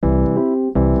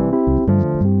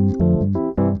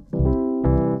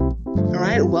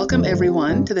right, welcome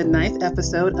everyone to the ninth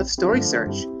episode of Story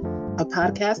Search, a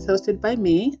podcast hosted by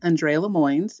me, Andrea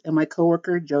Lemoynes, and my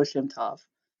coworker, Joe Shimtov.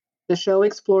 The show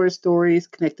explores stories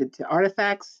connected to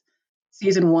artifacts.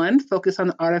 Season 1 focused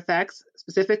on artifacts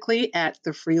specifically at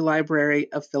the Free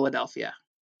Library of Philadelphia.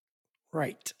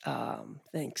 Right.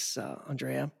 Thanks,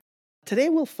 Andrea. Today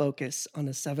we'll focus on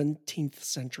a 17th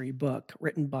century book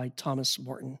written by Thomas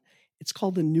Morton. It's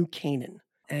called The New Canaan,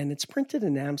 and it's printed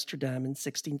in Amsterdam in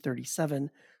 1637.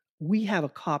 We have a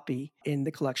copy in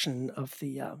the collection of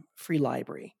the Free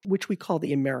Library, which we call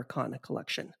the Americana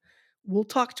Collection. We'll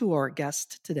talk to our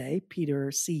guest today,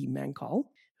 Peter C. Mancall,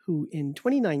 who in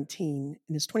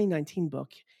his 2019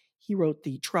 book, he wrote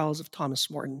The Trials of Thomas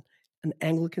Morton, an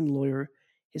Anglican lawyer,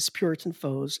 his Puritan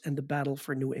foes, and the battle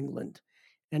for New England.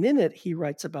 And in it, he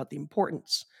writes about the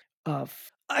importance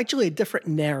of actually a different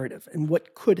narrative and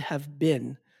what could have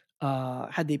been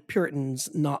had the Puritans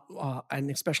not, and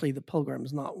especially the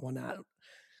Pilgrims, not won out.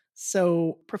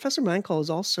 So Professor Mancall is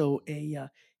also a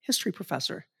history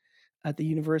professor at the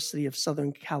University of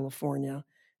Southern California,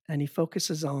 and he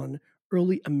focuses on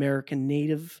early America,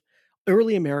 Native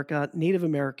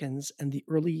Americans, and the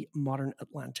early modern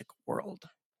Atlantic world.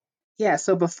 Yeah,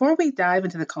 so before we dive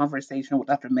into the conversation with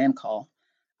Dr. Mancall,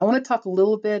 I want to talk a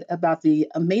little bit about the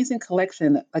amazing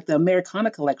collection, like the Americana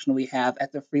collection we have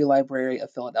at the Free Library of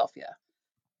Philadelphia.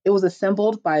 It was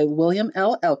assembled by William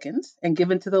L. Elkins and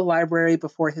given to the library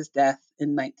before his death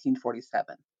in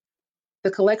 1947. The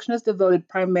collection is devoted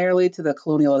primarily to the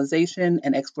colonialization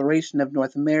and exploration of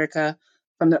North America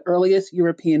from the earliest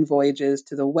European voyages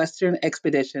to the Western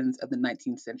expeditions of the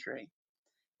 19th century.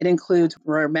 It includes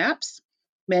rare maps,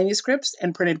 manuscripts,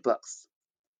 and printed books.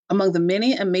 Among the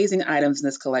many amazing items in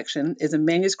this collection is a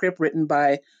manuscript written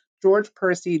by George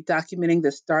Percy documenting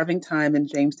the starving time in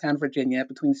Jamestown, Virginia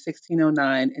between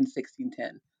 1609 and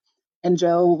 1610. And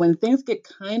Joe, when things get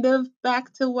kind of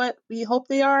back to what we hope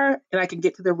they are, and I can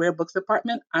get to the rare books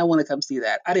department, I want to come see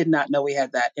that. I did not know we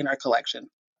had that in our collection.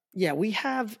 Yeah, we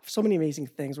have so many amazing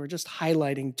things. We're just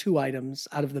highlighting two items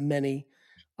out of the many.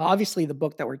 Obviously, the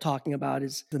book that we're talking about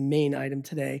is the main item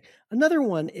today. Another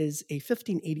one is a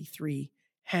 1583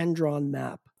 hand-drawn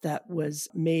map that was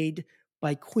made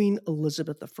by Queen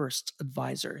Elizabeth I's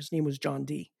advisor. His name was John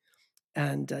Dee,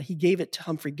 and he gave it to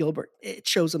Humphrey Gilbert. It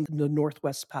shows him the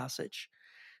Northwest Passage.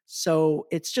 So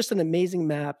it's just an amazing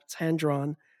map. It's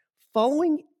hand-drawn.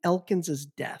 Following Elkins's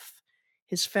death,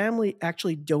 his family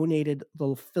actually donated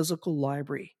the physical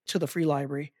library to the Free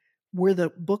Library, where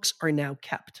the books are now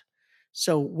kept.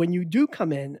 So when you do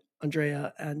come in,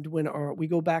 Andrea, and when we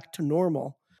go back to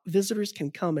normal, visitors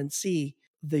can come and see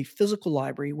the physical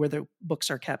library where the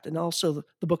books are kept, and also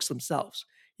the books themselves.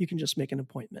 You can just make an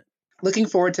appointment. Looking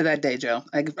forward to that day, Joe.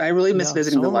 I really miss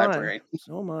visiting the library.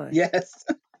 So am I. Yes.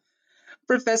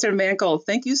 Professor Mancall,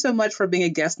 thank you so much for being a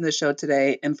guest in the show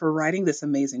today and for writing this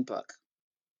amazing book.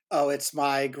 Oh, it's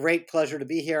my great pleasure to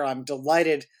be here. I'm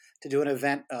delighted to do an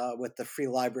event with the Free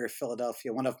Library of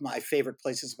Philadelphia, one of my favorite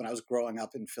places when I was growing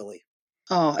up in Philly.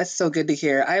 Oh, that's so good to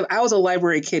hear. I was a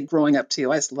library kid growing up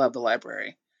too. I just love the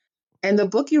library. And the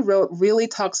book you wrote really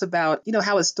talks about,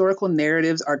 how historical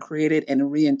narratives are created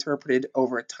and reinterpreted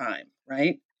over time,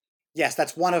 right? Yes,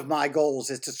 that's one of my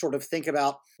goals, is to sort of think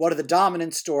about what are the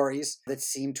dominant stories that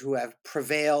seem to have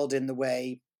prevailed in the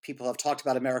way people have talked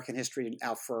about American history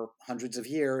now for hundreds of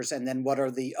years, and then what are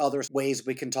the other ways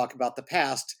we can talk about the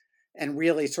past and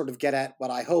really sort of get at what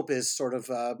I hope is sort of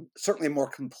certainly a more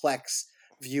complex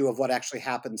view of what actually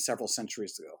happened several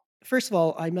centuries ago. First of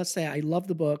all, I must say I love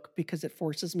the book because it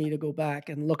forces me to go back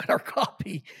and look at our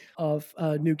copy of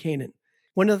New Canaan.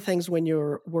 One of the things when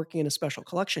you're working in a special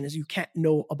collection is you can't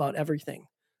know about everything.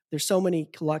 There's so many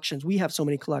collections. We have so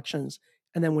many collections.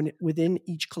 And then within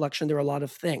each collection, there are a lot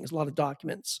of things, a lot of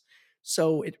documents.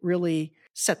 So it really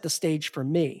set the stage for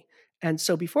me. And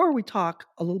so before we talk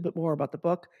a little bit more about the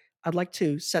book, I'd like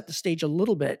to set the stage a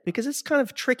little bit because it's kind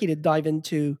of tricky to dive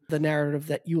into the narrative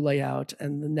that you lay out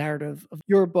and the narrative of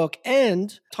your book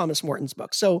and Thomas Morton's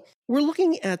book. So we're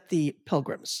looking at the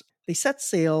Pilgrims. They set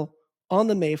sail on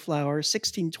the Mayflower,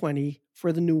 1620,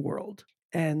 for the New World.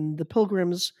 And the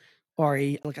Pilgrims are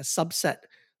like a subset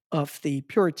of the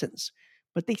Puritans.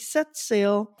 But they set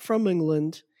sail from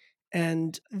England,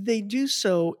 and they do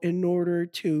so in order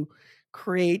to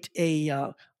create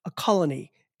a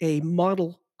colony, a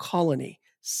model colony,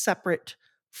 separate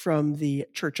from the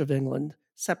Church of England,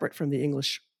 separate from the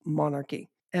English monarchy.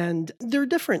 And they're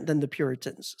different than the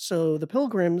Puritans. So the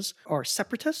Pilgrims are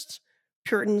separatists.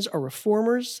 Puritans are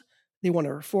reformers. They want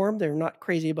to reform. They're not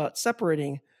crazy about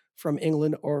separating from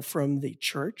England or from the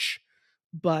church.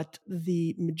 But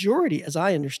the majority, as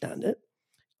I understand it,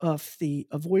 of the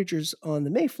voyagers on the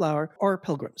Mayflower are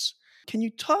pilgrims. Can you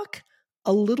talk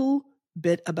a little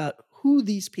bit about who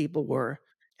these people were,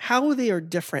 how they are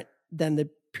different than the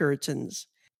Puritans,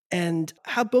 and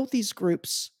how both these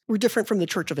groups were different from the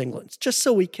Church of England, just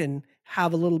so we can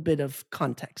have a little bit of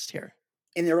context here?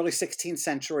 In the early 16th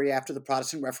century, after the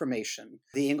Protestant Reformation,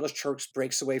 the English church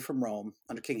breaks away from Rome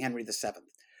under King Henry VII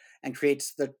and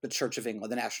creates the Church of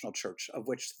England, the national church, of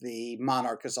which the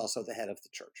monarch is also the head of the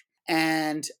church.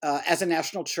 And as a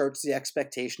national church, the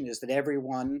expectation is that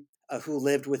everyone who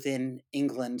lived within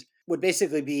England would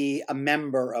basically be a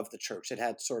member of the church. It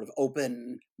had sort of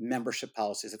open membership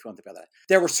policies, if you want to think about that.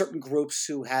 There were certain groups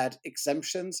who had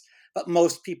exemptions, but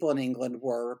most people in England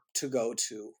were to go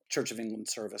to Church of England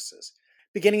services.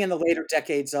 Beginning in the later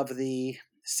decades of the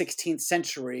 16th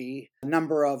century, a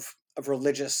number of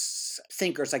religious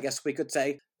thinkers, I guess we could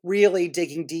say, really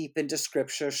digging deep into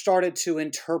Scripture, started to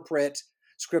interpret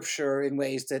Scripture in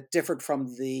ways that differed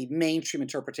from the mainstream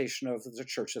interpretation of the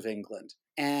Church of England.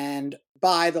 And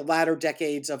by the latter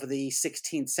decades of the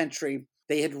 16th century,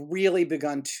 they had really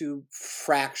begun to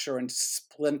fracture and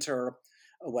splinter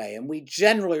away. And we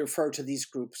generally refer to these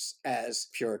groups as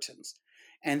Puritans.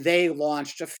 And they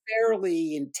launched a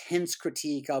fairly intense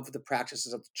critique of the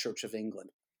practices of the Church of England.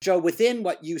 Joe, within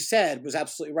what you said was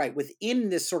absolutely right. Within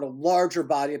this sort of larger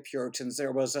body of Puritans,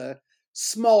 there was a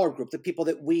smaller group, the people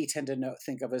that we tend to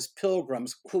think of as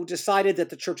pilgrims, who decided that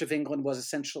the Church of England was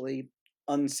essentially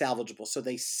unsalvageable. So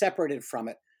they separated from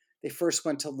it. They first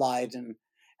went to Leiden,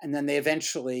 and then they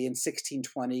eventually, in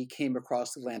 1620, came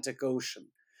across the Atlantic Ocean.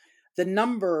 The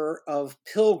number of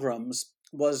pilgrims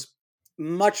was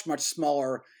much, much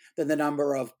smaller than the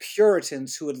number of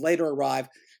Puritans who would later arrive,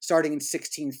 starting in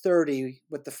 1630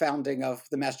 with the founding of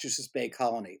the Massachusetts Bay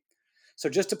Colony. So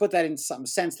just to put that in some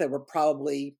sense, there were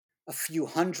probably a few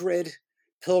hundred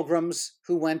pilgrims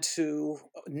who went to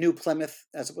New Plymouth,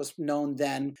 as it was known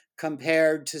then,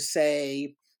 compared to,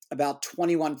 say, about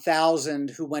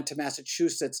 21,000 who went to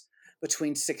Massachusetts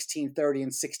between 1630 and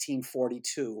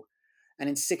 1642. And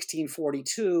in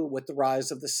 1642, with the rise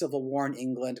of the Civil War in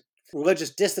England,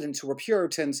 religious dissidents who were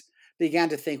Puritans began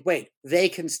to think, wait, they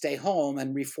can stay home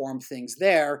and reform things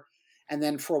there. And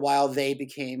then for a while, they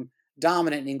became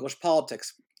dominant in English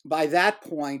politics. By that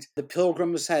point, the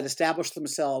Pilgrims had established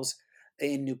themselves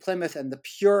in New Plymouth, and the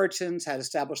Puritans had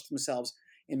established themselves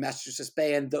in Massachusetts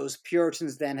Bay. And those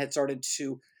Puritans then had started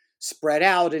to spread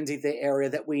out into the area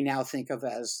that we now think of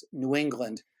as New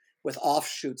England, with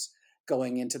offshoots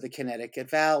going into the Connecticut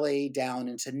Valley, down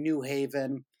into New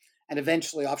Haven, and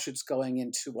eventually offshoots going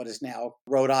into what is now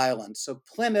Rhode Island. So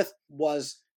Plymouth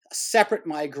was a separate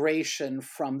migration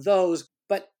from those,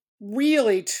 but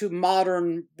really to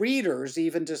modern readers,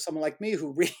 even to someone like me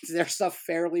who reads their stuff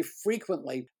fairly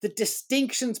frequently, the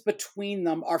distinctions between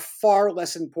them are far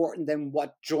less important than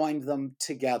what joined them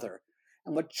together.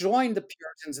 And what joined the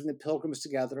Puritans and the Pilgrims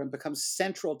together and becomes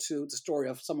central to the story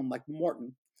of someone like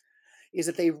Morton is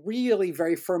that they really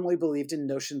very firmly believed in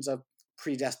notions of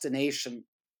predestination,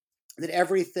 that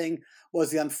everything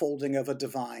was the unfolding of a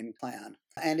divine plan.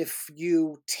 And if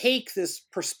you take this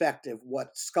perspective,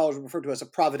 what scholars refer to as a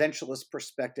providentialist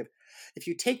perspective, if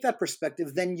you take that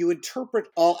perspective, then you interpret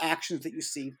all actions that you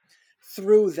see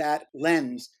through that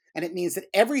lens. And it means that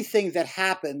everything that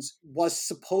happens was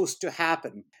supposed to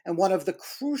happen. And one of the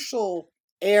crucial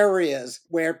areas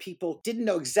where people didn't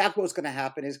know exactly what was going to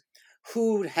happen is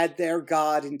who had their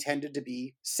God intended to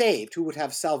be saved, who would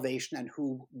have salvation and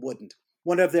who wouldn't.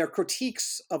 One of their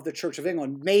critiques of the Church of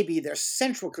England, maybe their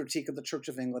central critique of the Church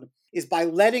of England, is by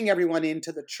letting everyone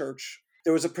into the church,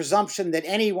 there was a presumption that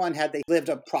anyone, had they lived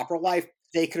a proper life,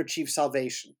 they could achieve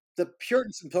salvation. The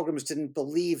Puritans and Pilgrims didn't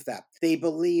believe that. They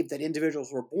believed that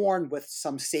individuals were born with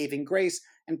some saving grace,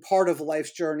 and part of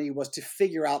life's journey was to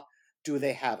figure out, do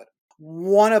they have it?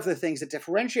 One of the things that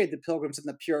differentiated the Pilgrims and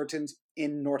the Puritans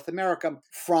in North America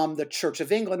from the Church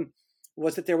of England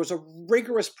was that there was a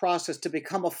rigorous process to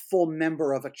become a full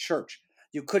member of a church.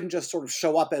 You couldn't just sort of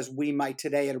show up as we might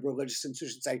today at a religious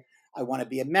institution and say, I want to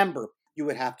be a member. You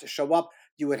would have to show up.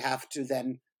 You would have to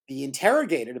then be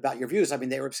interrogated about your views. I mean,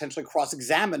 they were essentially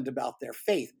cross-examined about their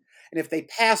faith. And if they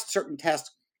passed certain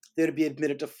tests, they would be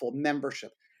admitted to full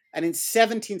membership. And in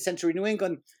 17th century New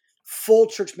England, full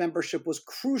church membership was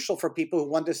crucial for people who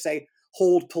wanted to, say,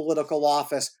 hold political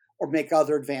office or make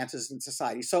other advances in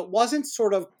society. So it wasn't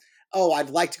sort of, oh, I'd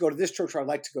like to go to this church or I'd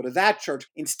like to go to that church.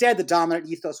 Instead, the dominant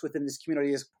ethos within this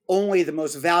community is only the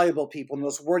most valuable people and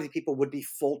most worthy people would be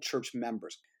full church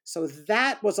members. So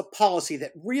that was a policy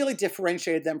that really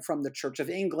differentiated them from the Church of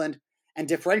England and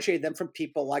differentiated them from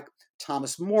people like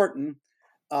Thomas Morton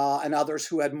and others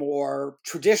who had more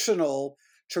traditional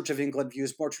Church of England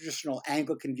views, more traditional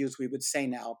Anglican views, we would say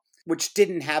now, which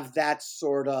didn't have that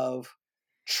sort of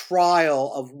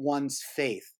trial of one's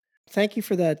faith. Thank you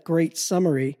for that great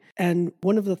summary. And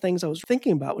one of the things I was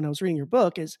thinking about when I was reading your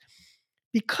book is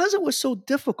because it was so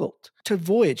difficult to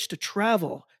voyage, to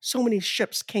travel, so many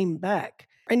ships came back.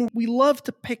 And we love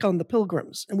to pick on the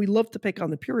Pilgrims and we love to pick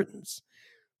on the Puritans.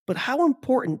 But how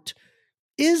important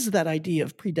is that idea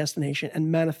of predestination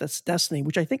and manifest destiny,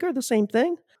 which I think are the same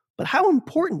thing? But how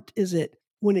important is it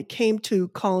when it came to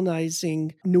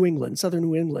colonizing New England, southern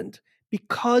New England,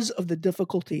 because of the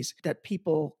difficulties that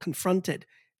people confronted?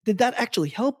 Did that actually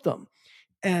help them?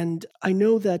 And I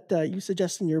know that you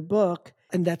suggest in your book,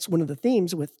 and that's one of the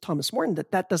themes with Thomas Morton,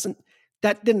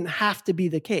 that didn't have to be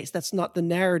the case. That's not the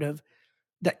narrative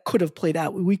that could have played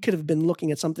out. We could have been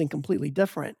looking at something completely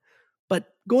different.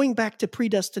 But going back to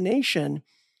predestination,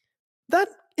 that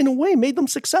in a way made them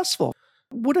successful.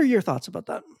 What are your thoughts about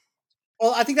that?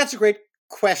 Well, I think that's a great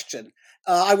question.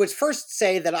 I would first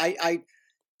say that I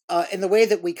in the way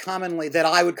that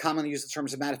I would commonly use the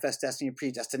terms of manifest destiny and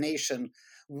predestination,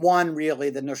 one, really,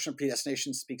 the notion of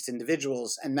predestination speaks to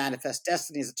individuals, and manifest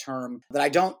destiny is a term that I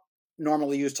don't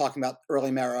normally use talking about early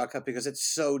America because it's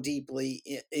so deeply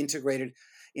integrated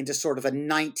into sort of a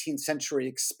 19th century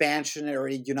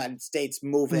expansionary United States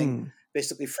moving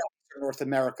basically from North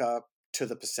America to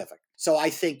the Pacific. So I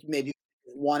think maybe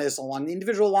one is along the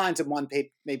individual lines and one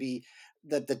maybe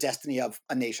the destiny of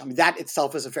a nation. I mean, that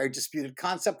itself is a very disputed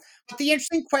concept. But the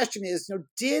interesting question is,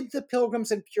 did the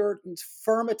Pilgrims and Puritans'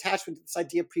 firm attachment to this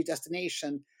idea of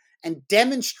predestination and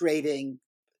demonstrating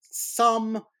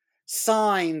some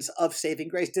signs of saving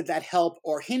grace, did that help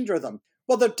or hinder them?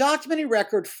 Well, the documentary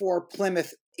record for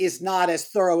Plymouth is not as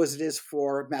thorough as it is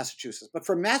for Massachusetts. But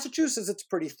for Massachusetts, it's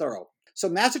pretty thorough. So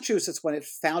Massachusetts, when it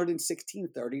founded in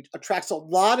 1630, attracts a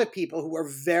lot of people who are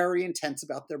very intense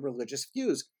about their religious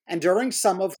views. And during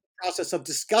some of the process of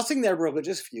discussing their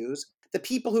religious views, the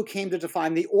people who came to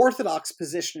define the orthodox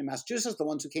position in Massachusetts, the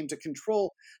ones who came to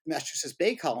control the Massachusetts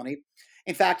Bay Colony,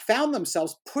 in fact, found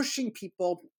themselves pushing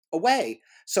people away.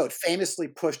 So it famously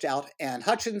pushed out Anne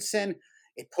Hutchinson.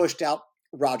 It pushed out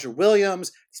Roger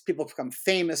Williams. These people have become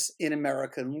famous in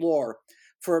American lore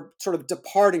for sort of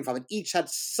departing from it. Each had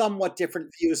somewhat different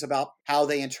views about how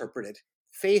they interpreted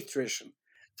faith tradition.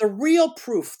 The real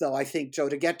proof, though, I think, Joe,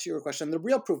 to get to your question, the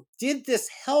real proof, did this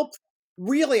help?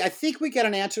 Really, I think we get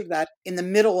an answer to that in the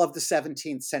middle of the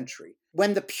 17th century.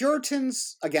 When the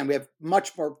Puritans, again, we have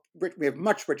much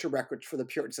richer records for the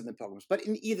Puritans and the Pilgrims, but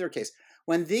in either case,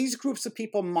 when these groups of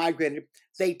people migrated,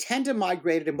 they tend to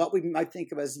migrate in what we might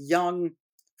think of as young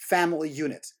family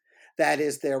units. That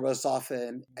is, there was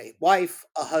often a wife,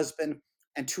 a husband,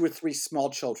 and 2 or 3 small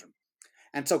children.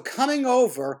 And so coming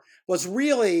over was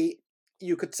really,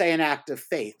 you could say, an act of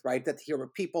faith, right? That here were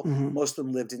people, most of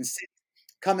them lived in cities,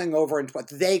 coming over into what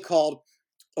they called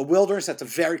a wilderness. That's a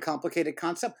very complicated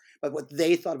concept, but what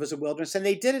they thought was a wilderness. And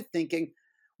they did it thinking,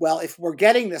 well, if we're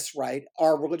getting this right,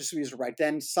 our religious views are right,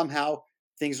 then somehow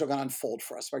things are going to unfold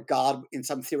for us, where God, in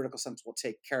some theoretical sense, will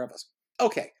take care of us.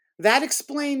 Okay. That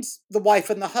explains the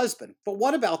wife and the husband. But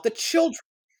what about the children?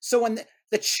 So when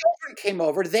the children came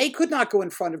over, they could not go in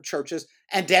front of churches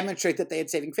and demonstrate that they had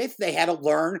saving faith. They had to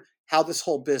learn how this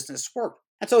whole business worked.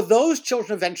 And so those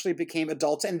children eventually became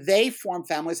adults and they formed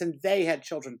families and they had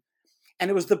children. And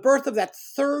it was the birth of that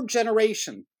third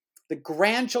generation, the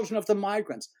grandchildren of the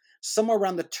migrants, somewhere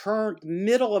around the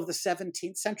middle of the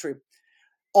 17th century.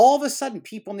 All of a sudden,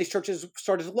 people in these churches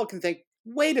started to look and think,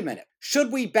 wait a minute,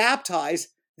 should we baptize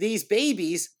these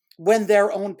babies when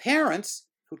their own parents,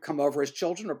 who'd come over as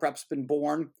children or perhaps been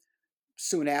born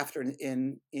soon after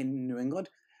in New England,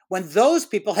 when those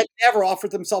people had never offered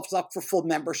themselves up for full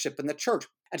membership in the church?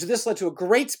 And so this led to a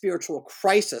great spiritual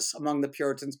crisis among the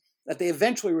Puritans that they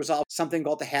eventually resolved something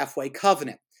called the halfway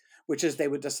covenant, which is they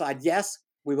would decide, yes,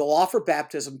 we will offer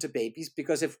baptism to babies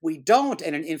because if we don't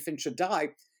and an infant should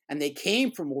die, and they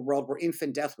came from a world where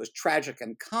infant death was tragic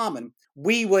and common,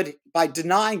 we would, by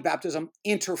denying baptism,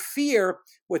 interfere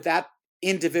with that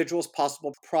individual's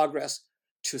possible progress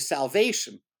to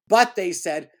salvation. But they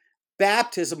said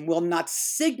baptism will not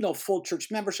signal full church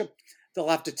membership. They'll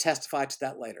have to testify to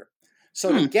that later.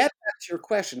 So to get back to your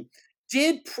question,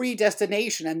 did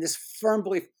predestination and this firm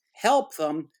belief help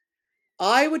them?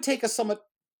 I would take a somewhat,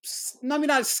 maybe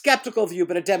not a skeptical view,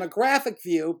 but a demographic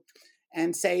view,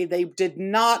 and say they did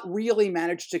not really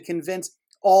manage to convince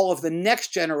all of the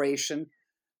next generation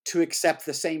to accept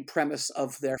the same premise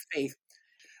of their faith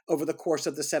over the course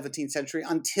of the 17th century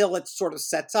until it sort of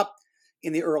sets up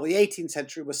in the early 18th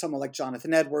century with someone like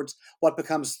Jonathan Edwards, what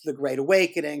becomes the Great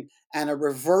Awakening and a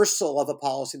reversal of a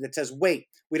policy that says, wait,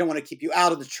 we don't want to keep you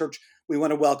out of the church. we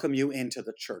want to welcome you into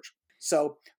the church.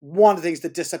 So one of the things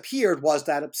that disappeared was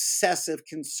that obsessive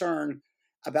concern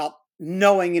about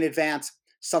knowing in advance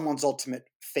someone's ultimate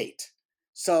fate.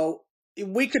 So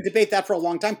we could debate that for a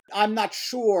long time. I'm not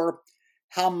sure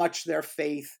how much their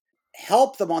faith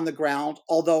helped them on the ground,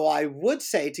 although I would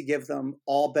say, to give them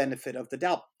all benefit of the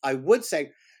doubt, I would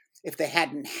say if they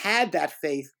hadn't had that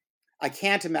faith, I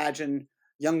can't imagine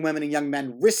young women and young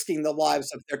men risking the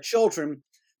lives of their children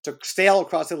to sail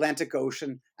across the Atlantic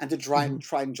Ocean and to try and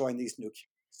join these new communities.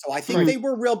 So I think they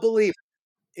were real believers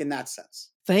in that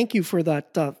sense. Thank you for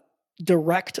that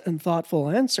direct and thoughtful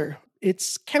answer.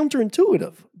 It's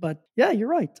counterintuitive, but yeah, you're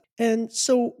right. And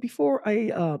so before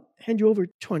I hand you over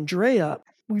to Andrea,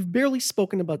 we've barely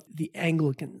spoken about the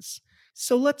Anglicans.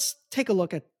 So let's take a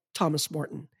look at Thomas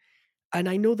Morton. And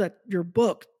I know that your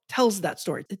book tells that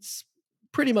story. It's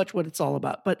pretty much what it's all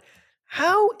about. But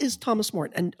how is Thomas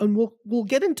Morton? And we'll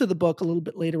get into the book a little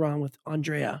bit later on with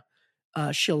Andrea.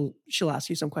 She'll ask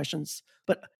you some questions.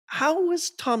 But how was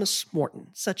Thomas Morton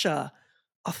such a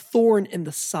thorn in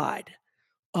the side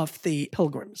of the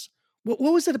Pilgrims? What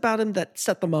was it about him that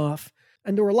set them off?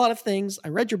 And there were a lot of things. I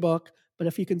read your book, but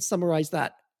if you can summarize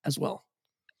that as well.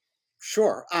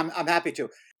 Sure, I'm happy to.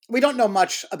 We don't know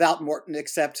much about Morton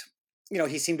except,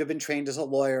 he seemed to have been trained as a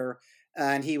lawyer,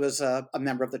 and he was a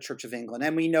member of the Church of England.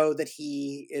 And we know that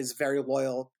he is very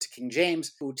loyal to King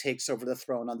James, who takes over the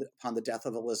throne upon the death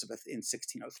of Elizabeth in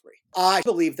 1603. I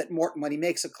believe that Morton, when he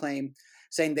makes a claim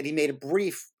saying that he made a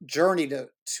brief journey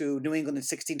to New England in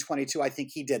 1622, I think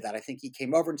he did that. I think he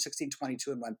came over in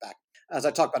 1622 and went back. As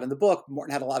I talk about in the book,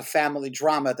 Morton had a lot of family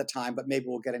drama at the time, but maybe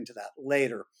we'll get into that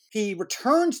later. He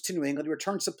returns to New England, he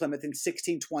returns to Plymouth in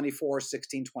 1624,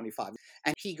 1625,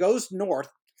 and he goes north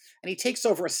and he takes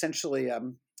over essentially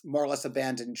more or less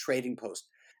abandoned trading post.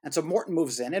 And so Morton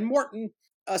moves in, and Morton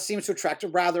seems to attract a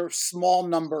rather small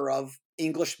number of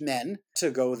English men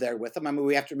to go there with him. I mean,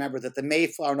 we have to remember that the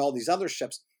Mayflower and all these other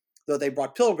ships, though they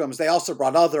brought pilgrims, they also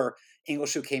brought other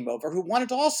English who came over who wanted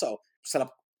to also set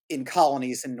up in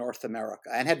colonies in North America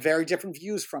and had very different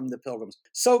views from the pilgrims.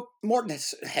 So Morton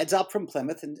heads out from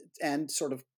Plymouth and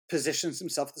sort of positions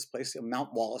himself at this place, Mount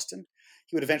Wollaston.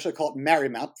 He would eventually call it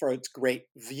Merrymount for its great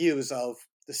views of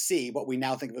the sea, what we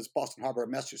now think of as Boston Harbor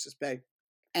and Massachusetts Bay.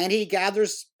 And he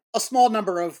gathers a small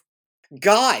number of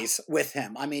guys with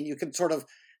him. I mean, you can sort of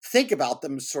think about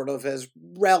them sort of as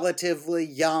relatively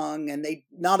young, and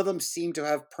none of them seem to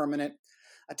have permanent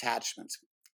attachments.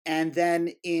 And then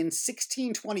in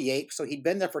 1628, so he'd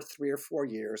been there for 3 or 4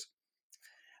 years,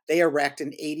 they erect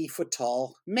an 80-foot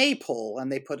tall maypole,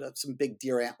 and they put up some big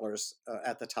deer antlers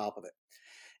at the top of it.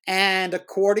 And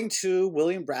according to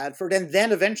William Bradford, and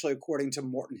then eventually according to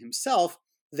Morton himself,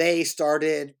 they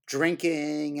started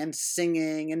drinking and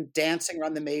singing and dancing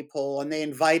around the maypole, and they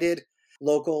invited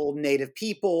local native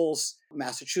peoples,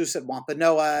 Massachusetts,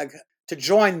 Wampanoag, to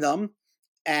join them.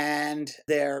 And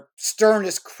their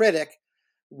sternest critic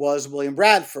was William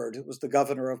Bradford, who was the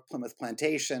governor of Plymouth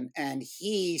Plantation, and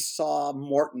he saw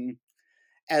Morton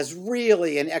as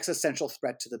really an existential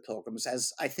threat to the Pilgrims,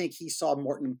 as I think he saw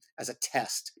Morton as a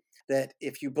test, that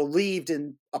if you believed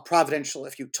in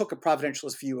if you took a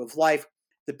providentialist view of life,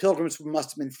 the Pilgrims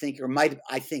must have been thinking,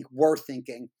 or were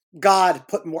thinking, God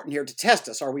put Morton here to test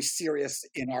us. Are we serious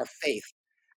in our faith?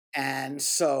 And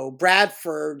so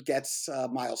Bradford gets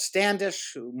Miles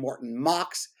Standish, who Morton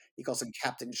mocks. He calls him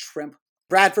Captain Shrimp.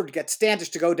 Bradford gets Standish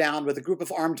to go down with a group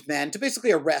of armed men to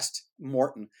basically arrest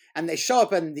Morton. And they show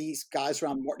up, and these guys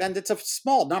around Morton, and it's a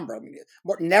small number. I mean,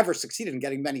 Morton never succeeded in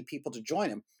getting many people to join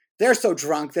him. They're so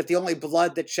drunk that the only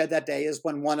blood that's shed that day is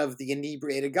when one of the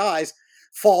inebriated guys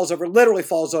literally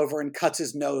falls over and cuts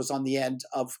his nose on the end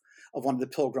of one of the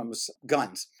Pilgrims'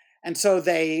 guns. And so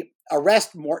they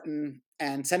arrest Morton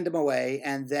and send him away.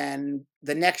 And then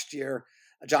the next year,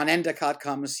 John Endicott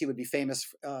comes. He would be famous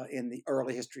in the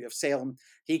early history of Salem.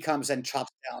 He comes and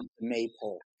chops down the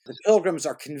maypole. The Pilgrims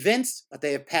are convinced that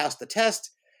they have passed the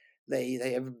test. They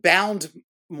have bound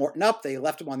Morton up. They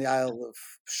left him on the Isle of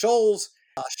Shoals.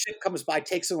 A ship comes by,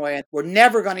 takes him away. And we're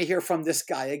never going to hear from this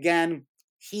guy again.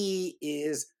 He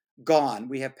is gone.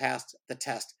 We have passed the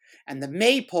test. And the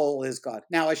maypole is gone.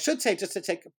 Now, I should say, just to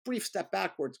take a brief step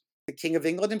backwards, the King of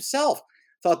England himself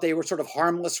thought they were sort of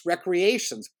harmless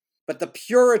recreations. But the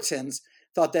Puritans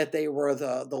thought that they were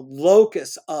the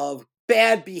locus of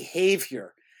bad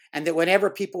behavior, and that whenever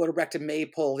people would erect a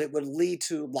maypole, it would lead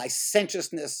to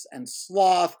licentiousness and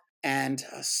sloth and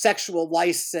sexual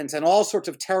license, and all sorts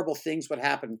of terrible things would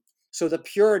happen. So the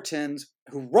Puritans,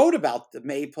 who wrote about the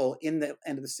maypole in the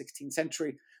end of the 16th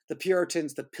century, the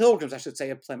Pilgrims, I should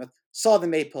say, of Plymouth, saw the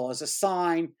maypole as a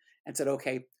sign and said,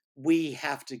 okay, we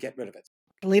have to get rid of it.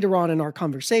 later on in our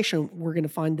conversation, we're going to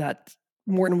find that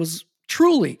Morton was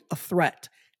truly a threat.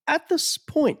 At this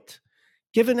point,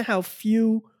 given how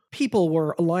few people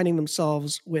were aligning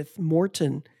themselves with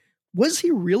Morton, was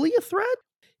he really a threat?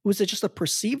 Was it just a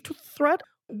perceived threat?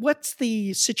 What's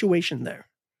the situation there?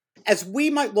 As we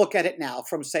might look at it now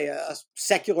from, say, a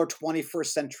secular 21st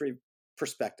century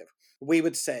perspective, we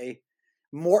would say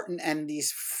Morton and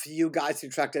these few guys he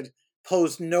attracted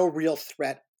posed no real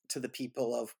threat to the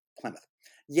people of Plymouth.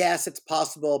 Yes, it's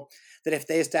possible that if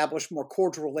they established more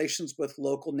cordial relations with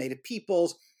local native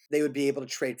peoples, they would be able to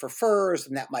trade for furs,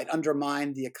 and that might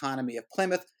undermine the economy of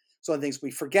Plymouth. So one of the things we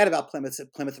forget about Plymouth is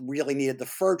that Plymouth really needed the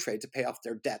fur trade to pay off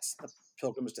their debts. The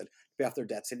Pilgrims did, to pay off their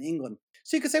debts in England.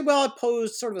 So you could say, well, it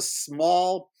posed sort of a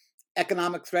small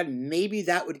economic threat, and maybe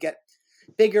that would get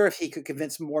bigger if he could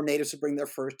convince more natives to bring their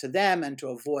furs to them and to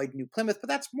avoid New Plymouth. But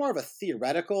that's more of a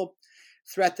theoretical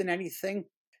threat than anything.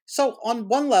 So on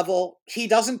one level, he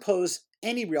doesn't pose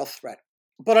any real threat.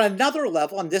 But on another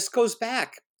level, and this goes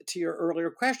back to your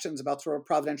earlier questions about sort of a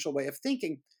providential way of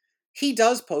thinking, he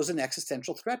does pose an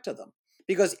existential threat to them.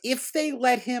 Because if they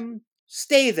let him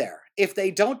stay there, if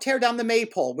they don't tear down the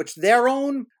maypole, which their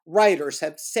own writers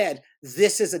have said,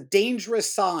 this is a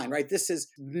dangerous sign, right? This is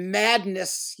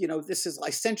madness, this is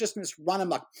licentiousness run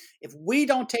amok. If we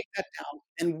don't take that down,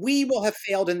 then we will have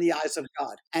failed in the eyes of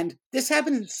God. And this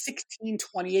happened in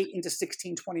 1628 into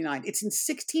 1629. It's in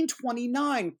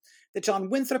 1629 that John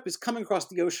Winthrop is coming across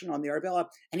the ocean on the Arabella,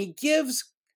 and he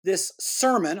gives this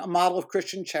sermon, a model of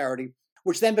Christian charity,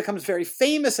 which then becomes very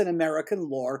famous in American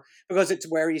lore because it's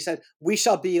where he said, we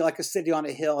shall be like a city on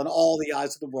a hill and all the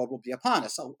eyes of the world will be upon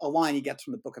us, a line he gets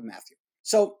from the book of Matthew.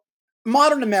 So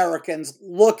modern Americans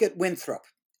look at Winthrop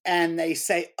and they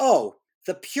say, oh,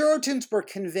 the Puritans were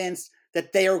convinced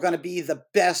that they are going to be the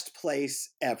best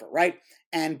place ever, right?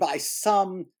 And by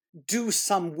some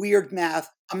weird math,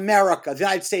 America, the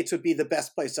United States would be the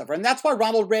best place ever. And that's why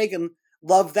Ronald Reagan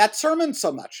loved that sermon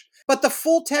so much. But the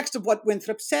full text of what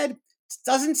Winthrop said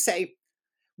doesn't say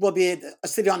we'll be a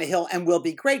city on a hill and we'll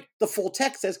be great. The full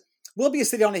text says we'll be a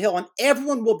city on a hill and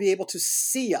everyone will be able to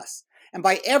see us. And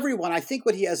by everyone, I think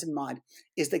what he has in mind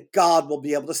is that God will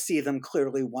be able to see them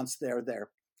clearly once they're there.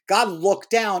 God looked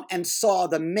down and saw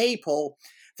the maypole.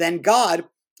 Then God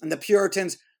and the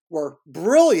Puritans were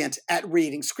brilliant at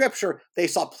reading scripture. They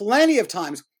saw plenty of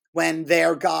times when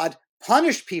their God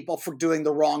punished people for doing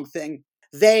the wrong thing.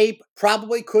 They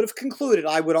probably could have concluded,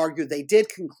 I would argue they did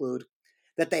conclude,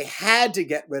 that they had to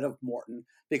get rid of Morton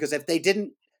because if they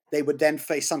didn't, they would then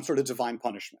face some sort of divine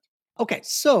punishment. Okay,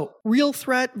 so real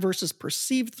threat versus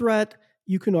perceived threat,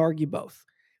 you can argue both.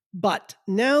 But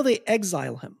now they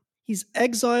exile him. He's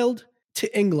exiled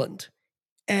to England.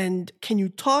 And can you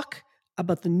talk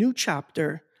about the new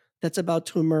chapter that's about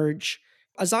to emerge?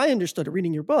 As I understood it,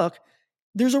 reading your book,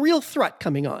 there's a real threat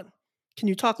coming on. Can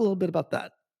you talk a little bit about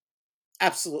that?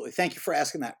 Absolutely. Thank you for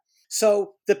asking that.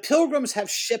 So the Pilgrims have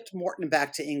shipped Morton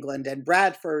back to England, and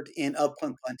Bradford in Of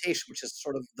Plymouth Plantation, which is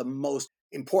sort of the most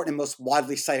important and most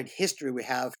widely cited history we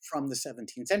have from the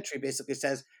 17th century, basically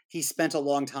says he spent a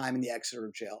long time in the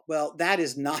Exeter jail. Well, that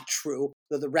is not true.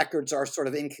 Though the records are sort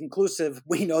of inconclusive,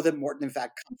 we know that Morton, in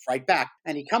fact, comes right back.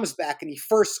 And he comes back and he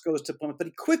first goes to Plymouth, but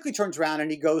he quickly turns around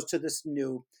and he goes to this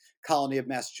new colony of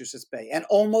Massachusetts Bay. And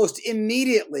almost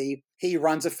immediately, he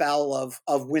runs afoul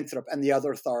of Winthrop and the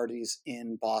other authorities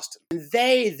in Boston. And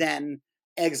they then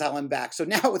exile him back. So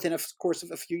now, within a course of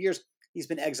a few years, he's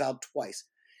been exiled twice.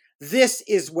 This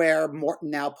is where Morton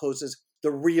now poses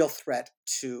the real threat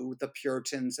to the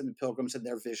Puritans and the Pilgrims and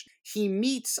their vision. He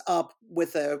meets up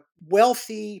with a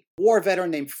wealthy war veteran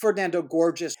named Ferdinando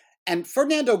Gorges. And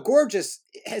Ferdinando Gorges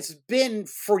has been,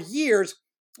 for years,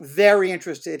 very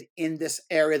interested in this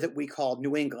area that we call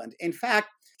New England. In fact,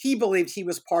 he believed he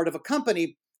was part of a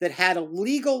company that had a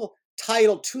legal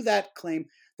title to that claim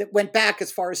that went back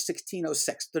as far as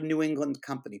 1606, the New England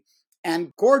Company.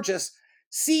 And Gorges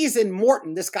sees in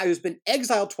Morton this guy who's been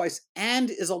exiled twice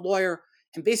and is a lawyer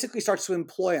and basically starts to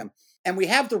employ him. And we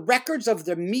have the records of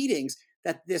the meetings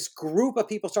that this group of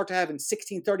people start to have in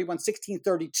 1631,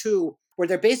 1632, where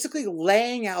they're basically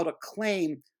laying out a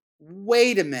claim.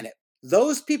 Wait a minute.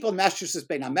 Those people in Massachusetts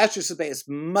Bay, now Massachusetts Bay is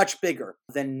much bigger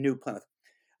than New Plymouth.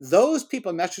 Those people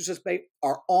in Massachusetts Bay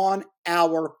are on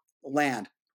our land.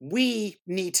 We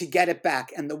need to get it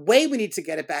back. And the way we need to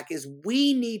get it back is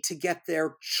we need to get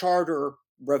their charter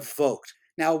revoked.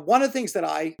 Now, one of the things that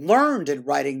I learned in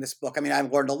writing this book, I mean, I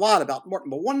learned a lot about Morton,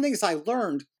 but one of the things I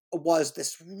learned was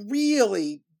this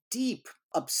really deep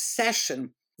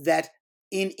obsession that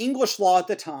in English law at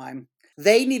the time,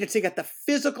 they needed to get the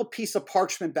physical piece of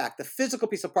parchment back. The physical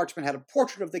piece of parchment had a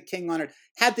portrait of the king on it,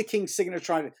 had the king's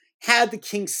signature on it, had the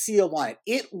king's seal on it.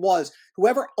 It was,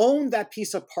 whoever owned that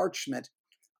piece of parchment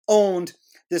owned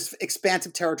this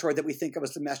expansive territory that we think of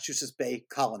as the Massachusetts Bay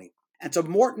Colony. And so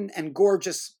Morton and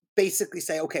Gorges basically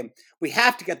say, okay, we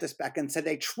have to get this back. And so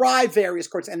they try various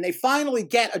courts, and they finally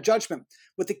get a judgment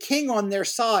with the king on their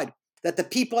side that the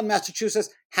people in Massachusetts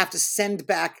have to send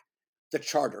back the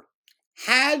charter.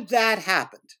 Had that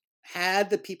happened, had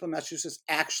the people in Massachusetts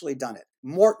actually done it,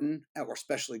 Morton, or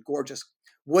especially Gorges,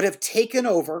 could have taken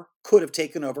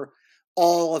over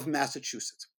all of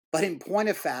Massachusetts. But in point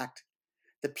of fact,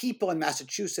 the people in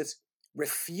Massachusetts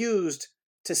refused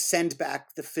to send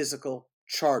back the physical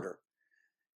charter.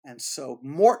 And so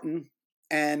Morton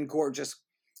and Gorges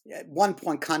at one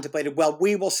point contemplated, well,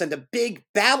 we will send a big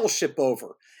battleship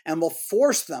over and we'll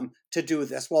force them to do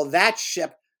this. Well, that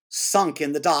ship sunk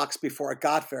in the docks before it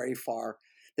got very far.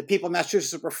 The people of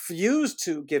Massachusetts refused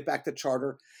to give back the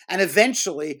charter. And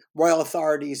eventually, royal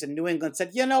authorities in New England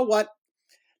said, you know what?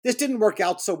 This didn't work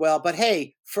out so well, but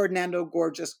hey, Ferdinando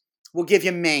Gorges, we'll give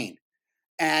you Maine.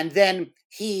 And then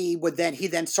he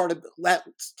started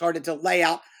to lay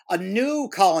out a new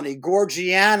colony,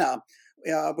 Gorgiana,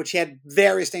 which had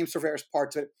various names for various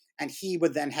parts of it. And he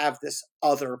would then have this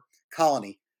other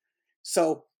colony.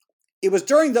 So it was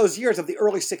during those years of the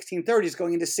early 1630s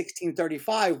going into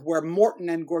 1635 where Morton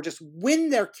and Gorges win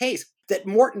their case that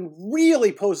Morton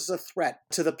really poses a threat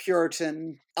to the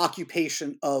Puritan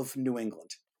occupation of New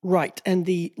England. Right. And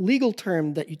the legal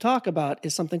term that you talk about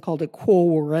is something called a quo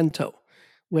warranto,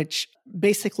 which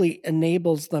basically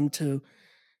enables them to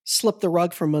slip the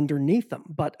rug from underneath them.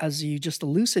 But as you just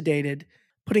elucidated,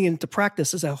 putting it into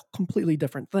practice is a completely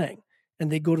different thing.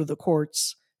 And they go to the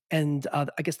courts, and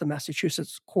I guess the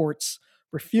Massachusetts courts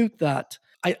refute that.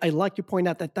 I like you point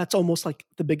out that that's almost like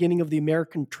the beginning of the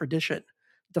American tradition,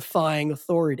 defying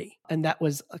authority. And that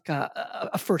was like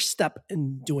a first step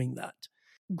in doing that.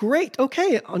 Great.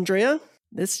 Okay, Andrea,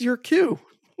 this is your cue.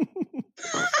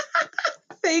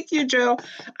 Thank you, Joe.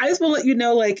 I just want to let you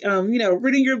know,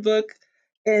 reading your book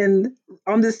and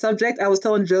on this subject, I was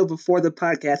telling Joe before the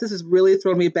podcast, this has really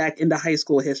thrown me back into high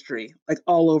school history, like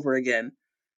all over again.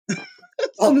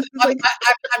 I'm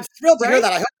thrilled to hear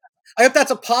that. I hope that's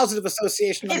a positive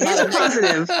association. It is a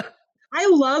positive. I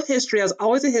love history. I was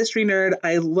always a history nerd.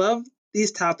 I love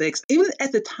these topics. Even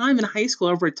at the time in high school,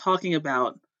 we were talking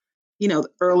about,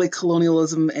 early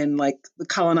colonialism and like the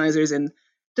colonizers, and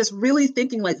just really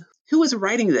thinking like, who was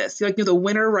writing this? The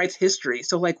winner writes history.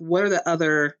 So like, what are the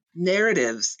other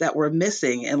narratives that we're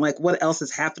missing, and like, what else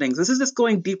is happening? So this is just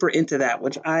going deeper into that,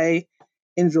 which I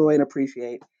enjoy and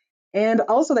appreciate. And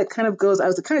also that kind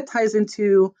of ties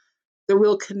into the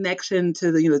real connection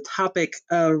to the topic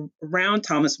around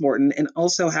Thomas Morton, and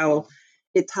also how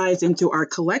it ties into our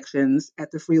collections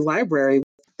at the Free Library.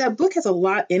 That book has a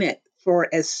lot in it for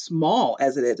as small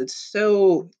as it is. It's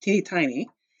so teeny tiny.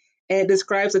 And it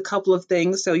describes a couple of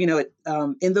things. So, in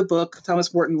the book,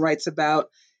 Thomas Morton writes about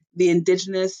the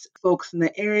indigenous folks in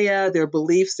the area, their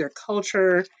beliefs, their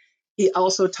culture. He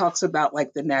also talks about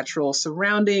like the natural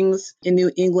surroundings in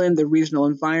New England, the regional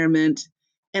environment,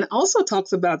 and also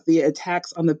talks about the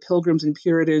attacks on the Pilgrims and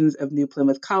Puritans of New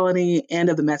Plymouth Colony and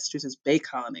of the Massachusetts Bay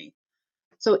Colony.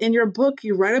 So in your book,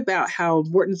 you write about how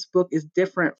Morton's book is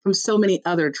different from so many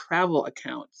other travel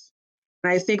accounts.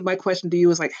 And I think my question to you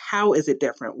is like, how is it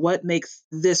different? What makes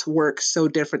this work so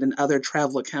different than other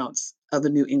travel accounts of the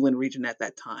New England region at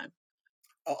that time?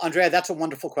 Oh, Andrea, that's a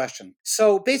wonderful question.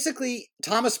 So basically,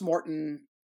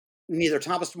 neither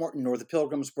Thomas Morton nor the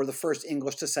Pilgrims were the first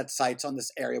English to set sights on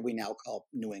this area we now call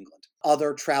New England.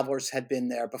 Other travelers had been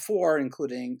there before,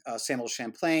 including Samuel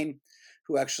Champlain,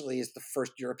 who actually is the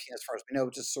first European, as far as we know,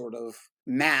 to sort of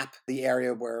map the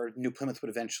area where New Plymouth would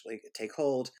eventually take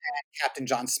hold, and Captain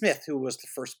John Smith, who was the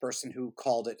first person who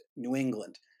called it New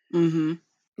England. Mm-hmm.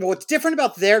 Well, what's different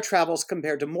about their travels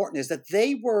compared to Morton is that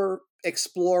they were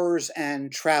explorers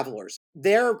and travelers.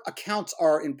 Their accounts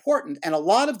are important, and a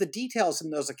lot of the details in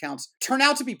those accounts turn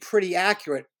out to be pretty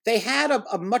accurate. They had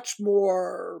a much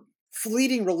more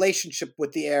fleeting relationship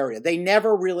with the area. They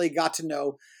never really got to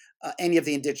know any of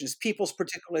the indigenous peoples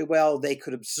particularly well. They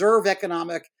could observe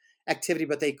economic activity,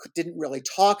 but they didn't really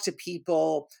talk to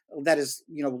people, that is,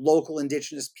 local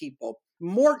indigenous people.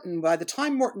 Morton, by the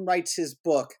time Morton writes his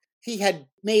book, he had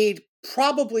made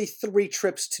probably 3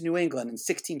 trips to New England in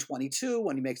 1622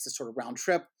 when he makes this sort of round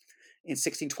trip, in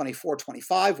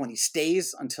 1624-25 when he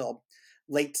stays until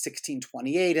late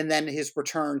 1628, and then his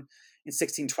return in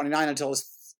 1629 until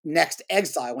his next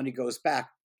exile when he goes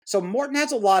back. So Morton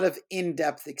has a lot of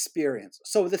in-depth experience.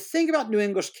 So the thing about New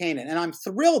English Canaan, and I'm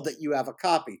thrilled that you have a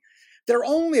copy, there are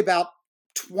only about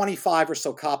 25 or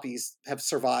so copies have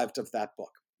survived of that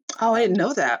book. Oh, I didn't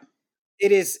know that.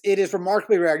 It is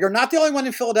remarkably rare. You're not the only one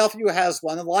in Philadelphia who has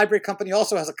one. The library company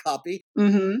also has a copy.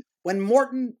 Mm-hmm. When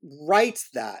Morton writes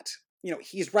that,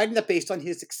 he's writing that based on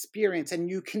his experience, and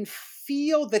you can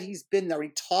feel that he's been there. He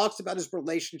talks about his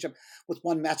relationship with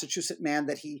one Massachusetts man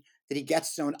that he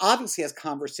gets to know, and obviously has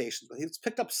conversations with. He's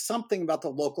picked up something about the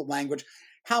local language.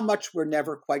 How much, we're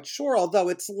never quite sure, although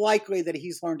it's likely that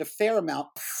he's learned a fair amount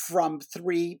from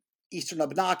 3 Eastern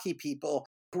Abenaki people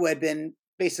who had been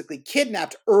basically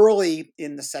kidnapped early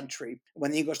in the century when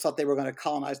the English thought they were going to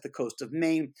colonize the coast of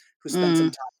Maine, who spent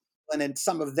some time, and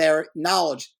some of their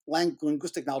knowledge,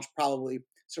 linguistic knowledge, probably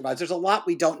survives. There's a lot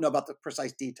we don't know about the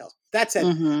precise details. That said,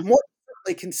 Morton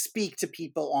certainly can speak to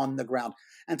people on the ground.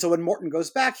 And so when Morton goes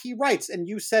back, he writes, and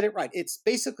you said it right, it's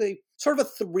basically sort of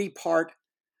a 3-part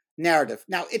narrative.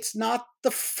 Now, it's not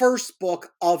the first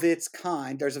book of its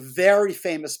kind. There's a very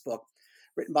famous book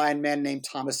written by a man named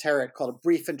Thomas Harriot called A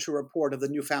Brief and True Report of the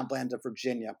Newfoundland of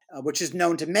Virginia, which is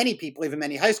known to many people, even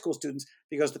many high school students,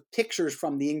 because the pictures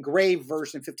from the engraved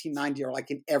version in 1590 are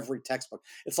like in every textbook.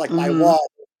 It's like by wall,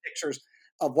 pictures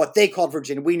of what they called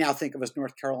Virginia, we now think of as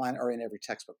North Carolina, are in every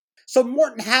textbook. So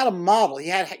Morton had a model.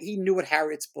 He knew what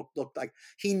Harriot's book looked like.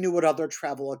 He knew what other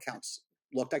travel accounts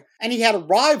looked like. And he had a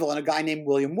rival in a guy named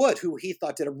William Wood, who he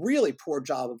thought did a really poor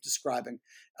job of describing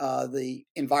the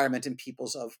environment and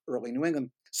peoples of early New England.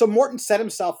 So Morton set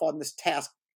himself on this task.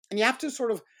 And you have to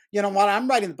sort of, when I'm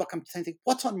writing the book, I'm thinking,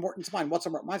 what's on Morton's mind? What's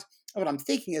on Morton's mind? And what I'm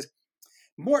thinking is,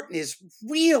 Morton is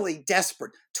really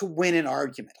desperate to win an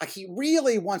argument. Like, he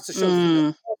really wants to show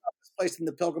this place in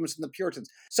the Pilgrims and the Puritans.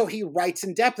 So he writes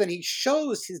in depth, and he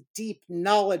shows his deep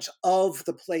knowledge of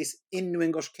the place in New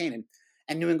English Canaan.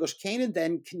 And New English Canaan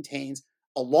then contains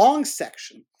a long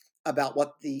section about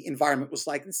what the environment was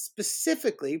like. And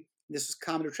specifically, this is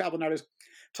common to travel narratives,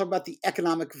 talk about the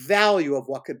economic value of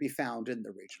what could be found in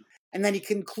the region. And then he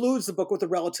concludes the book with a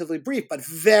relatively brief but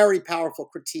very powerful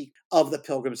critique of the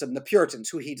Pilgrims and the Puritans,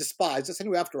 who he despises and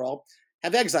who, after all,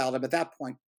 have exiled him at that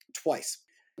point twice.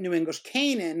 New English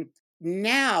Canaan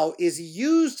now is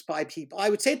used by people. I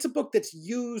would say it's a book that's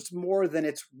used more than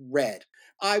it's read.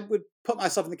 I would put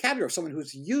myself in the category of someone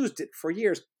who's used it for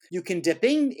years. You can dip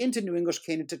into New English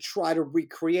Canaan to try to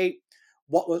recreate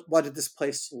what did this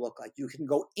place look like. You can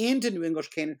go into New English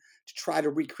Canaan to try to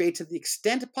recreate, to the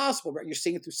extent possible, right? You're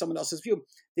seeing it through someone else's view,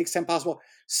 the extent possible,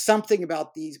 something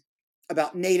about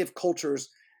native cultures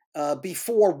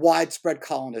before widespread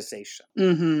colonization,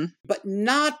 but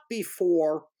not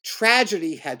before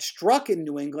tragedy had struck in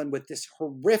New England with this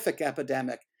horrific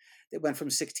epidemic that went from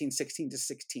 1616 to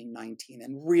 1619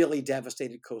 and really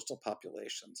devastated coastal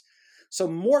populations. So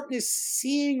Morton is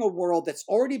seeing a world that's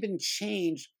already been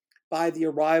changed by the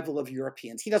arrival of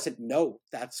Europeans. He doesn't know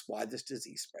that's why this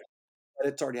disease spread, but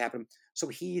it's already happened. So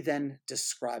he then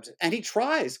describes it. And he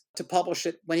tries to publish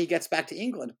it when he gets back to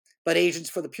England. But agents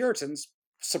for the Puritans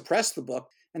suppress the book.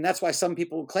 And that's why some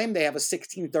people who claim they have a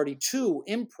 1632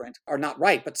 imprint are not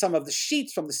right. But some of the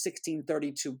sheets from the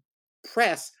 1632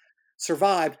 press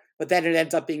survived, but then it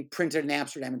ends up being printed in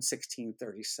Amsterdam in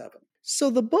 1637. So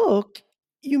the book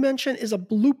you mentioned is a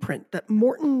blueprint, that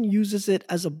Morton uses it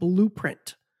as a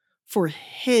blueprint for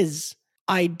his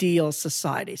ideal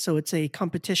society. So it's a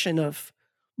competition of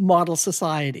model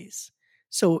societies.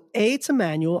 So it's a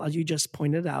manual, as you just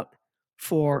pointed out,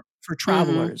 for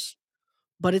travelers,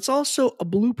 but it's also a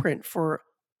blueprint for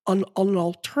an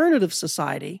alternative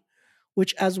society,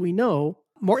 which, as we know,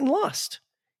 Morton lost.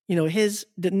 His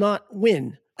did not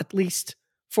win. At least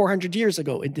 400 years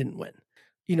ago, it didn't win.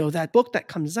 That book that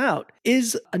comes out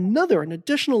is an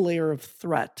additional layer of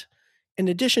threat. In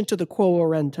addition to the Quo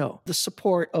Warranto, the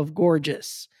support of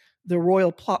Gorges, the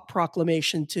royal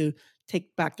proclamation to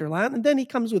take back their land. And then he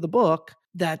comes with a book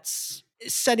that's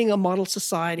setting a model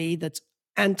society that's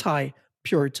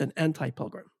anti-Puritan,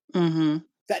 anti-Pilgrim.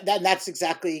 That's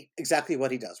exactly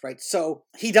what he does, right? So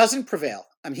he doesn't prevail.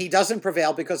 He doesn't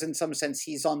prevail because in some sense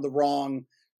he's on the wrong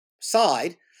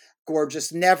side.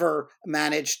 Gorges never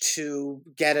managed to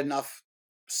get enough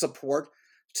support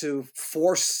to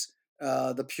force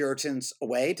the Puritans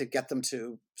away, to get them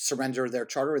to surrender their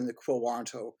charter in the Quo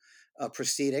Warranto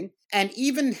proceeding. And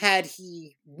even had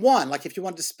he won, like if you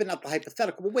wanted to spin out the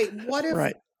hypothetical, well, wait, what if?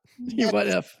 Right. What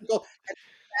if? Go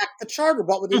back the charter,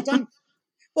 what would they have done?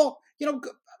 Well,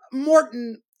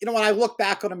 Morton, when I look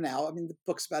back on him now, the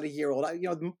book's about a year old.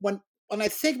 When I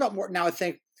think about Morton now, I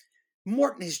think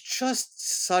Morton is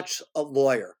just such a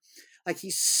lawyer. Like,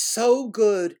 he's so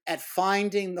good at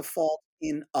finding the fault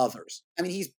in others.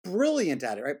 He's brilliant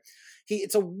at it, right?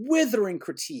 It's a withering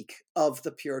critique of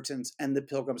the Puritans and the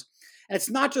Pilgrims. And it's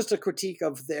not just a critique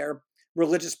of their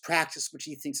religious practice, which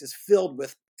he thinks is filled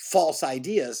with false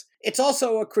ideas. It's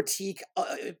also a critique,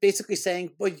 basically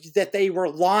saying that they were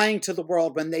lying to the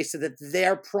world when they said that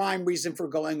their prime reason for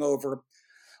going over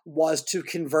was to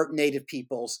convert native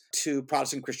peoples to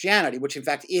Protestant Christianity, which in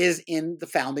fact is in the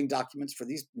founding documents for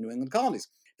these New England colonies.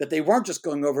 That they weren't just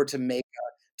going over to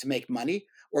make money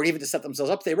or even to set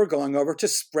themselves up. They were going over to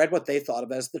spread what they thought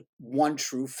of as the one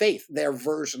true faith, their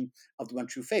version of the one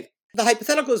true faith. The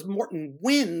hypothetical is Morton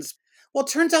wins. Well, it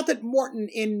turns out that Morton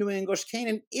in New English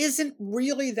Canaan isn't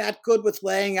really that good with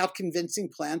laying out convincing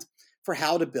plans for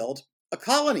how to build a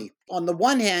colony. On the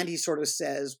one hand, he sort of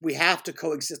says we have to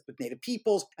coexist with native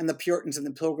peoples, and the Puritans and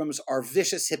the Pilgrims are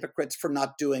vicious hypocrites for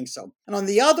not doing so. And on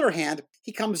the other hand,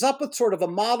 he comes up with sort of a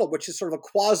model, which is sort of a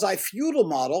quasi-feudal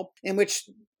model, in which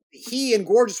he and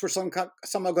Gorges were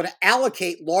somehow going to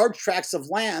allocate large tracts of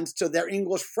lands to their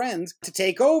English friends to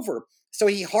take over. So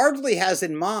he hardly has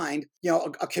in mind,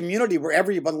 a community where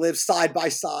everyone lives side by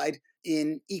side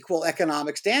in equal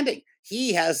economic standing.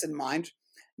 He has in mind,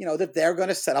 that they're going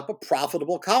to set up a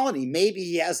profitable colony. Maybe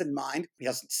he has in mind, he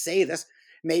doesn't say this,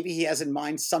 maybe he has in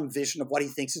mind some vision of what he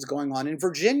thinks is going on in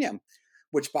Virginia,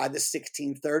 which by the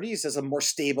 1630s is a more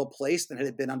stable place than it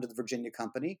had been under the Virginia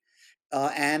Company,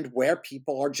 and where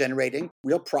people are generating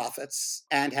real profits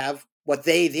and have what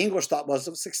the English thought was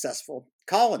a successful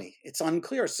colony. It's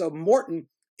unclear. So Morton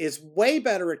is way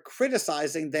better at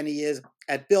criticizing than he is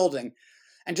at building.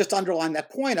 And just to underline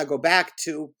that point, I go back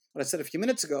to what I said a few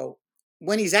minutes ago.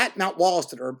 When he's at Mount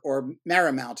Wollaston or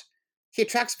Marymount, he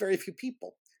attracts very few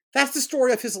people. That's the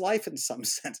story of his life in some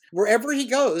sense. Wherever he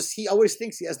goes, he always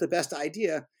thinks he has the best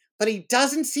idea, but he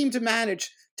doesn't seem to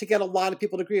manage to get a lot of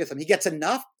people to agree with him. He gets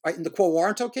enough, right? In the Quo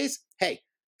Warranto case, hey,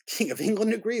 King of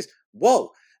England agrees.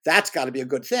 Whoa, that's got to be a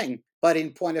good thing. But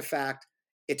in point of fact,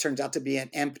 it turns out to be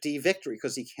an empty victory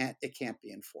because it can't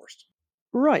be enforced.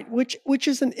 Right, which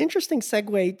is an interesting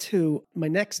segue to my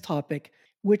next topic,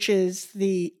 which is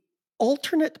the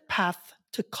alternate path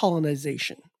to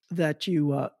colonization that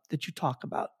you talk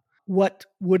about. What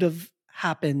would have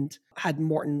happened had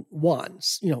Morton won?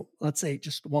 Let's say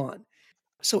just won.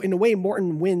 So in a way,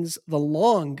 Morton wins the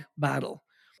long battle,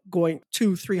 going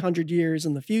 200-300 years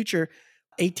in the future,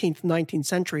 18th, 19th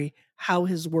century, how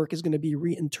his work is going to be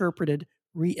reinterpreted,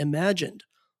 reimagined.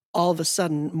 All of a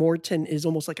sudden, Morton is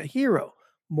almost like a hero.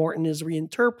 Morton is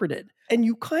reinterpreted. And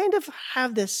you kind of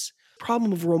have this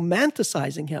problem of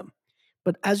romanticizing him.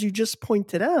 But as you just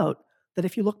pointed out, that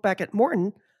if you look back at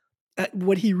Morton, at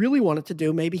what he really wanted to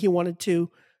do, maybe he wanted to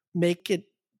make it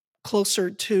closer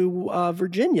to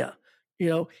Virginia.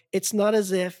 It's not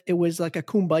as if it was like a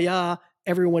kumbaya,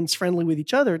 everyone's friendly with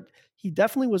each other. He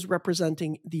definitely was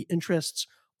representing the interests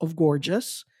of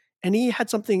Gorges, and he had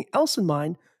something else in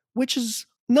mind, which is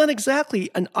not exactly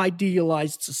an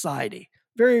idealized society,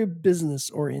 very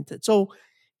business-oriented. So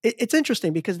it's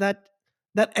interesting because that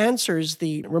answers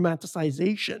the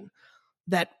romanticization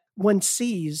that one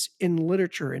sees in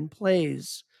literature and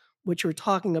plays, which we're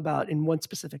talking about in one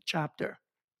specific chapter.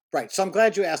 Right. So I'm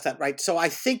glad you asked that. Right. So I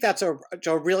think that's a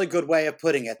really good way of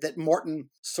putting it, that Morton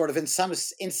sort of in some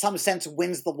sense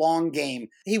wins the long game.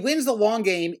 He wins the long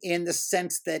game in the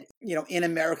sense that, in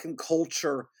American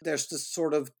culture, there's this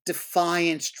sort of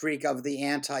defiant streak of the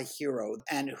anti-hero,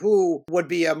 and who would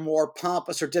be a more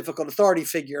pompous or difficult authority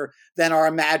figure than our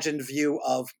imagined view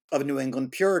of New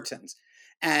England Puritans.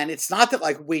 And it's not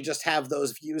that we just have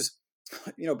those views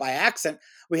by accident.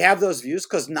 We have those views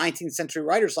because 19th century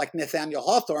writers like Nathaniel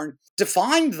Hawthorne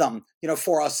defined them,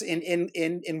 for us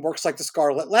in works like The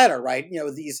Scarlet Letter, right?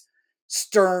 These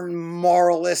stern,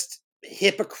 moralist,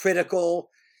 hypocritical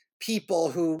people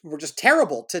who were just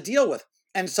terrible to deal with.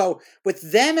 And so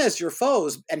with them as your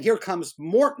foes, and here comes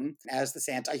Morton as this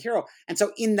anti-hero. And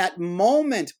so in that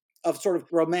moment of sort of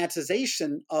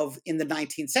romanticization in the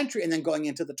 19th century and then going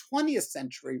into the 20th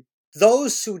century,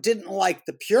 those who didn't like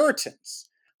the Puritans,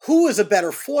 who is a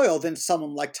better foil than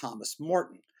someone like Thomas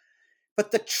Morton?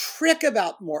 But the trick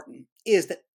about Morton is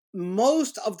that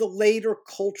most of the later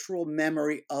cultural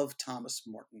memory of Thomas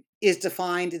Morton is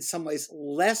defined in some ways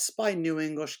less by New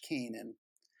English Canaan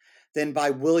than by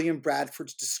William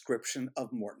Bradford's description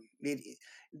of Morton.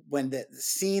 When the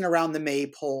scene around the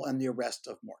maypole and the arrest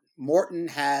of Morton. Morton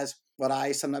has what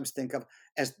I sometimes think of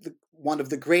as one of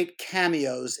the great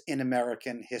cameos in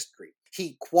American history.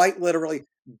 He quite literally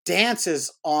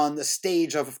dances on the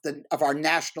stage of our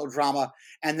national drama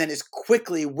and then is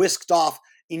quickly whisked off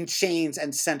in chains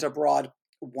and sent abroad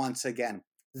once again.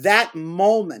 That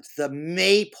moment, the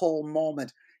maypole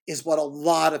moment, is what a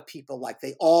lot of people like.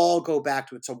 They all go back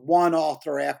to it. So one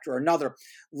author after another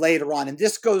later on. And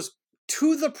this goes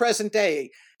to the present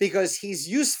day because he's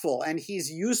useful, and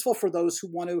he's useful for those who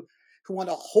want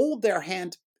to hold their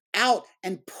hand out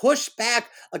and push back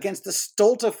against the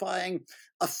stultifying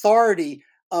authority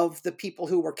of the people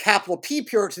who were capital P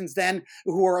Puritans then,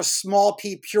 who are a small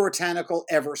p puritanical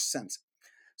ever since.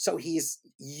 So he's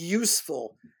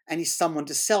useful and he's someone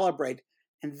to celebrate.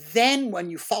 And then when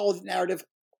you follow the narrative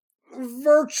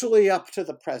virtually up to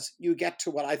the present, you get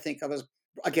to what I think of as,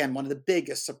 again, one of the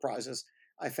biggest surprises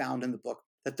I found in the book,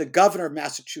 that the governor of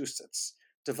Massachusetts,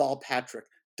 Deval Patrick,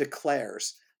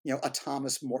 declares, a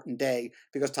Thomas Morton Day,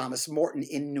 because Thomas Morton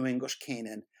in New English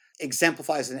Canaan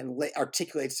exemplifies and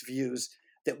articulates views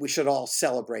that we should all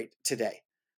celebrate today.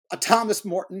 A Thomas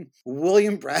Morton,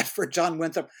 William Bradford, John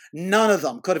Winthrop, none of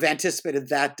them could have anticipated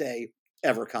that day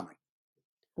ever coming.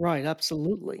 Right,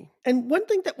 absolutely. And one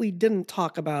thing that we didn't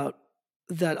talk about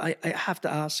that I have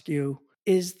to ask you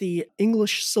is the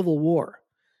English Civil War.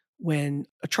 When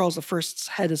Charles I's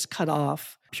head is cut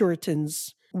off,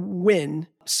 Puritans win.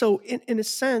 So in a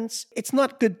sense, it's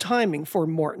not good timing for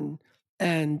Morton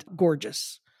and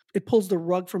Gorges. It pulls the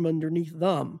rug from underneath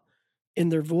them in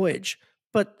their voyage.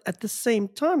 But at the same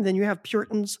time, then you have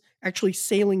Puritans actually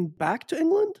sailing back to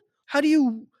England. How do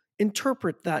you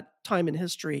interpret that time in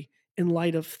history in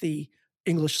light of the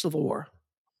English Civil War?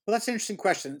 Well, that's an interesting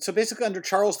question. So basically, under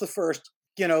Charles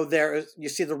I, you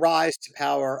see the rise to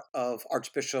power of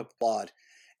Archbishop Laud,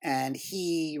 and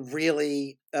he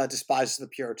really despises the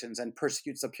Puritans and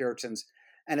persecutes the Puritans.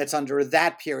 And it's under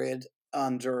that period,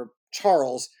 under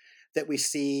Charles, that we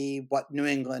see what New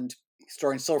England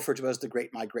historians still refer to as the Great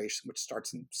Migration, which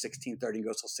starts in 1630 and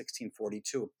goes till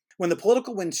 1642. When the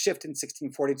political winds shift in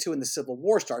 1642 and the Civil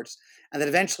War starts, and then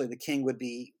eventually the king would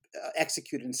be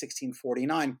executed in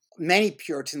 1649, many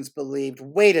Puritans believed,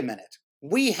 wait a minute,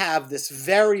 we have this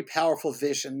very powerful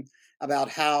vision about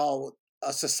how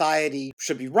a society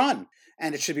should be run,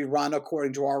 and it should be run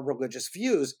according to our religious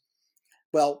views.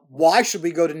 Well, why should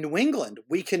we go to New England?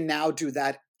 We can now do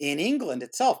that in England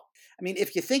itself. I mean,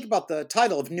 if you think about the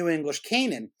title of New English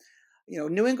Canaan,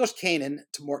 New English Canaan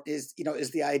is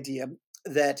the idea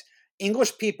that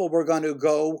English people were going to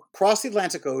go across the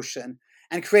Atlantic Ocean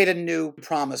and create a new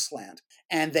promised land.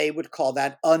 And they would call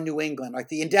that a New England. Like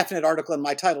the indefinite article in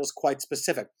my title is quite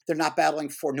specific. They're not battling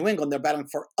for New England, they're battling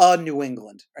for a New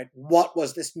England, right? What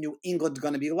was this New England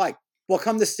going to be like? Well,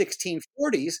 come the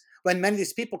 1640s, when many of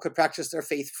these people could practice their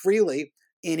faith freely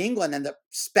in England and the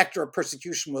specter of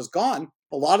persecution was gone,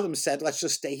 a lot of them said, let's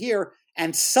just stay here.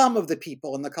 And some of the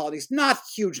people in the colonies, not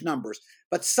huge numbers,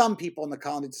 but some people in the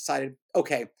colonies decided,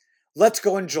 okay, let's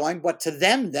go and join what to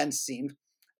them then seemed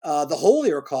the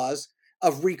holier cause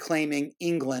of reclaiming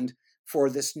England for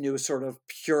this new sort of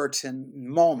Puritan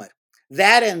moment.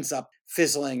 That ends up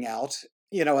fizzling out,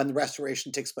 and the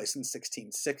Restoration takes place in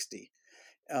 1660.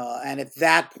 And at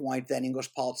that point, then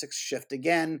English politics shift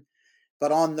again.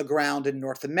 But on the ground in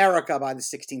North America by the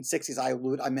 1660s,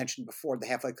 I mentioned before the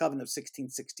Half-Life Covenant of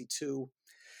 1662,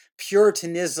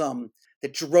 Puritanism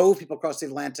that drove people across the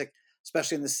Atlantic,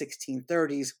 especially in the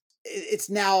 1630s, it's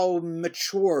now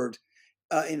matured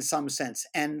in some sense,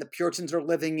 and the Puritans are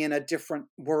living in a different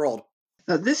world.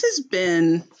 Now, this has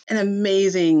been an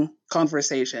amazing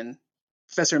conversation,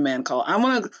 Professor Mancall. I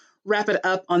want to wrap it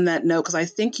up on that note because I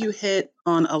think you hit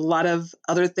on a lot of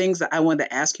other things that I wanted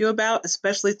to ask you about,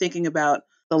 especially thinking about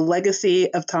the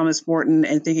legacy of Thomas Morton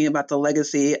and thinking about the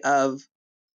legacy of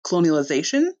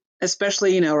colonialization.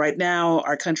 Especially, right now,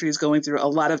 our country is going through a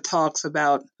lot of talks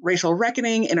about racial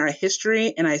reckoning in our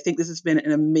history. And I think this has been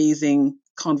an amazing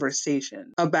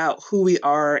conversation about who we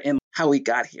are and how we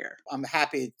got here. I'm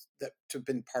happy to have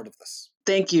been part of this.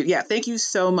 Thank you. Yeah, thank you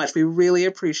so much. We really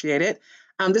appreciate it.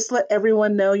 Just to let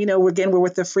everyone know, we're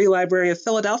with the Free Library of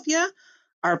Philadelphia.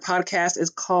 Our podcast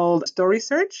is called Story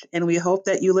Search, and we hope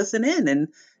that you listen in. And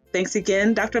thanks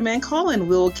again, Dr. Mancall, and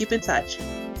we'll keep in touch.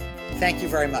 Thank you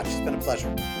very much. It's been a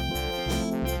pleasure.